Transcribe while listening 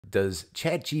does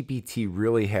ChatGPT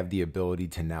really have the ability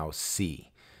to now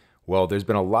see? Well, there's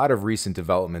been a lot of recent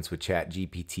developments with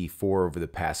ChatGPT4 over the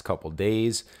past couple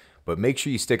days, but make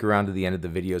sure you stick around to the end of the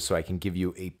video so I can give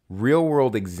you a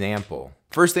real-world example.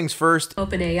 First things first,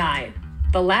 OpenAI,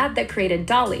 the lab that created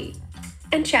DALL-E,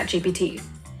 and ChatGPT.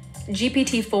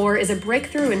 GPT-4 is a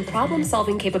breakthrough in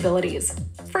problem-solving capabilities.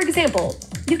 For example,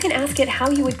 you can ask it how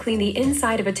you would clean the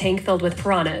inside of a tank filled with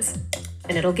piranhas,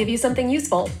 and it'll give you something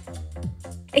useful.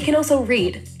 It can also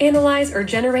read, analyze, or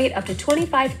generate up to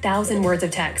 25,000 words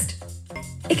of text.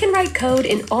 It can write code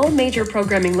in all major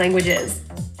programming languages.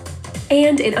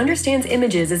 And it understands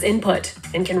images as input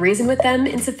and can reason with them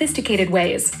in sophisticated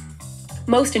ways.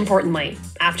 Most importantly,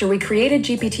 after we created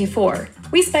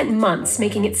GPT-4, we spent months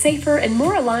making it safer and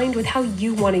more aligned with how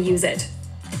you want to use it.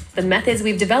 The methods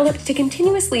we've developed to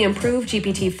continuously improve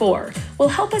GPT-4 will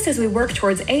help us as we work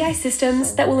towards AI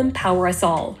systems that will empower us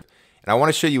all. and I want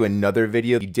to show you another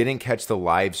video. If you didn't catch the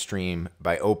live stream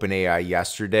by OpenAI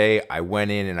yesterday, I went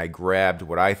in and I grabbed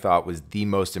what I thought was the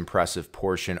most impressive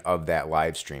portion of that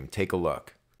live stream. Take a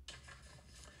look.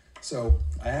 So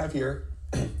I have here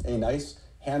a nice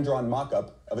hand-drawn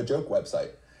mock-up of a joke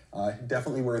website.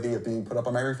 Definitely worthy of being put up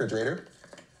on my refrigerator.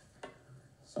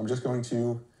 So I'm just going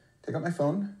to take out my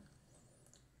phone,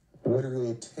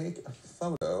 literally take a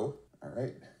photo. All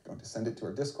right, going to send it to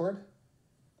our Discord.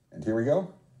 And here we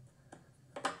go.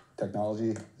 Technology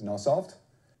is now solved.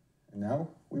 And now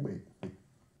we wait.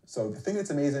 So the thing that's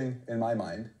amazing in my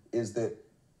mind is that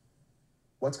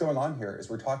what's going on here is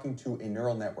we're talking to a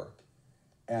neural network.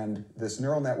 And this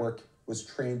neural network was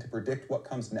trained to predict what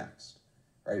comes next.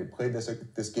 Right? It played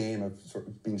this game of sort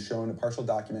of being shown a partial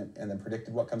document and then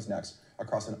predicted what comes next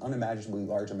across an unimaginably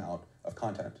large amount of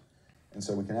content. And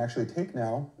so we can actually take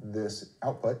now this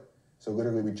output. So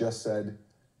literally we just said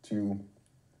to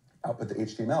output the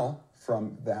HTML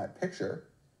from that picture.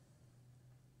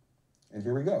 And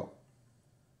here we go.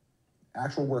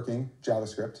 Actual working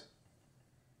JavaScript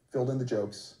filled in the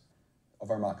jokes of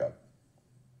our mockup.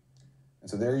 And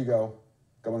so there you go,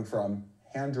 going from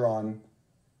hand-drawn,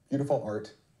 beautiful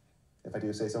art, if I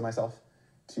do say so myself,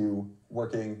 to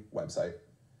working website.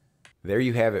 There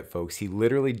you have it, folks. He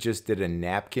literally just did a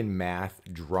napkin math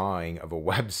drawing of a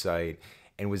website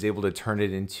and was able to turn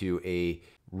it into a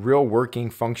real working,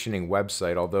 functioning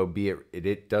website, although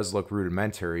it does look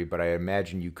rudimentary, but I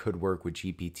imagine you could work with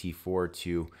GPT-4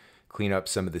 to clean up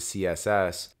some of the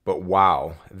CSS. But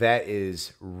wow, that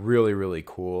is really, really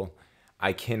cool.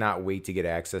 I cannot wait to get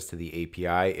access to the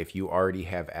API. If you already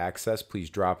have access, please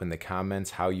drop in the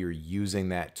comments how you're using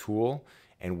that tool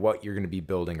and what you're going to be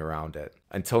building around it.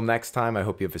 Until next time, I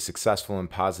hope you have a successful and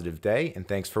positive day, and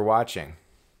thanks for watching.